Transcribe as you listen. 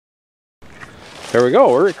There we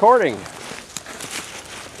go, we're recording.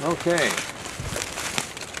 Okay.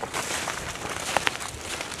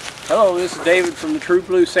 Hello, this is David from the True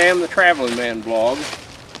Blue Sam the Traveling Man blog.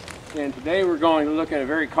 And today we're going to look at a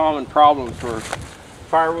very common problem for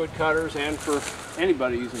firewood cutters and for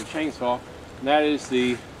anybody using a chainsaw. And that is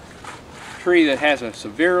the tree that has a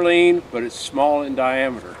severe lean, but it's small in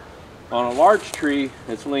diameter. On a large tree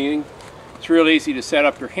that's leaning, it's real easy to set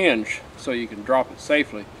up your hinge so you can drop it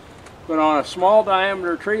safely. But on a small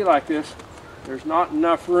diameter tree like this, there's not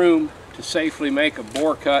enough room to safely make a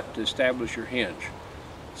bore cut to establish your hinge.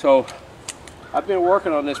 So I've been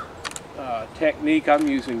working on this technique I'm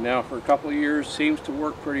using now for a couple of years. Seems to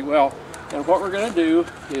work pretty well. And what we're going to do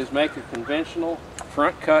is make a conventional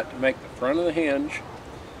front cut to make the front of the hinge.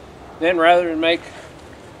 Then rather than make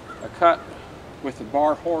a cut with the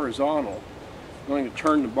bar horizontal, I'm going to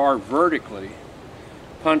turn the bar vertically,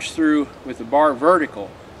 punch through with the bar vertical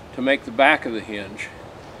to make the back of the hinge.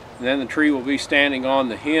 And then the tree will be standing on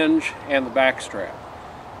the hinge and the back strap.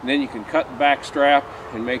 And then you can cut the back strap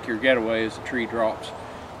and make your getaway as the tree drops.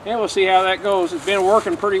 And we'll see how that goes. It's been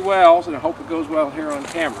working pretty well, and I hope it goes well here on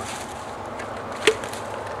camera.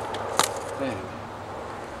 Anyway,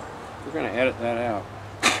 we're going to edit that out.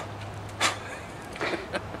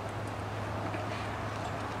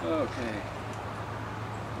 Okay.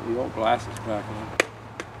 The old glasses back on.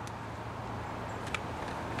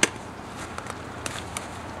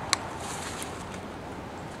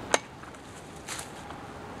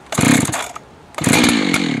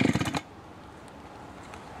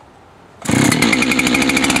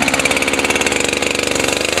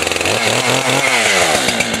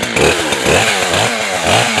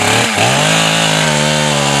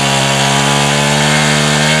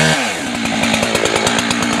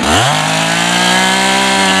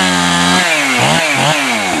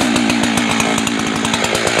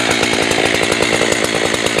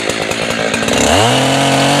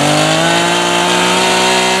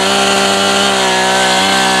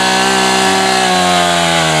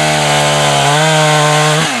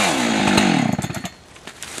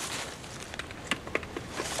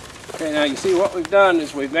 Okay, now you see what we've done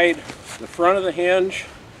is we've made the front of the hinge,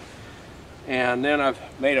 and then I've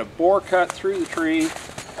made a bore cut through the tree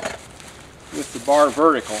with the bar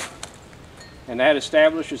vertical, and that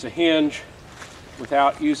establishes a hinge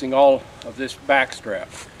without using all of this back strap.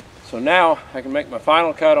 So now I can make my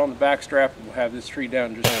final cut on the back strap, and we'll have this tree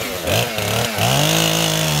down just a few seconds.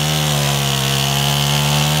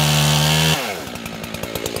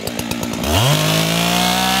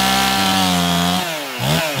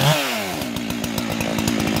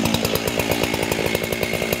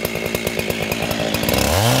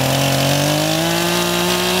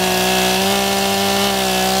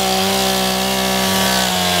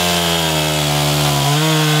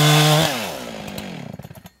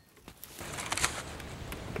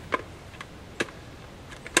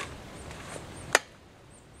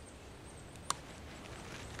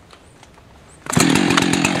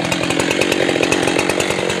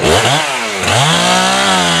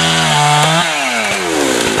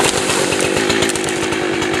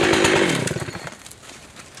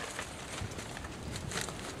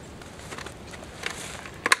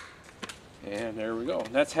 And there we go.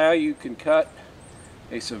 That's how you can cut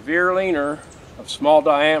a severe leaner of small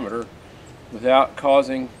diameter without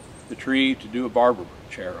causing the tree to do a barber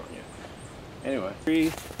chair on you. Anyway, tree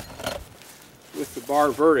with the bar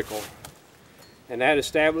vertical, and that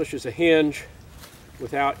establishes a hinge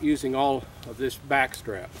without using all of this back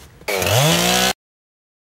strap.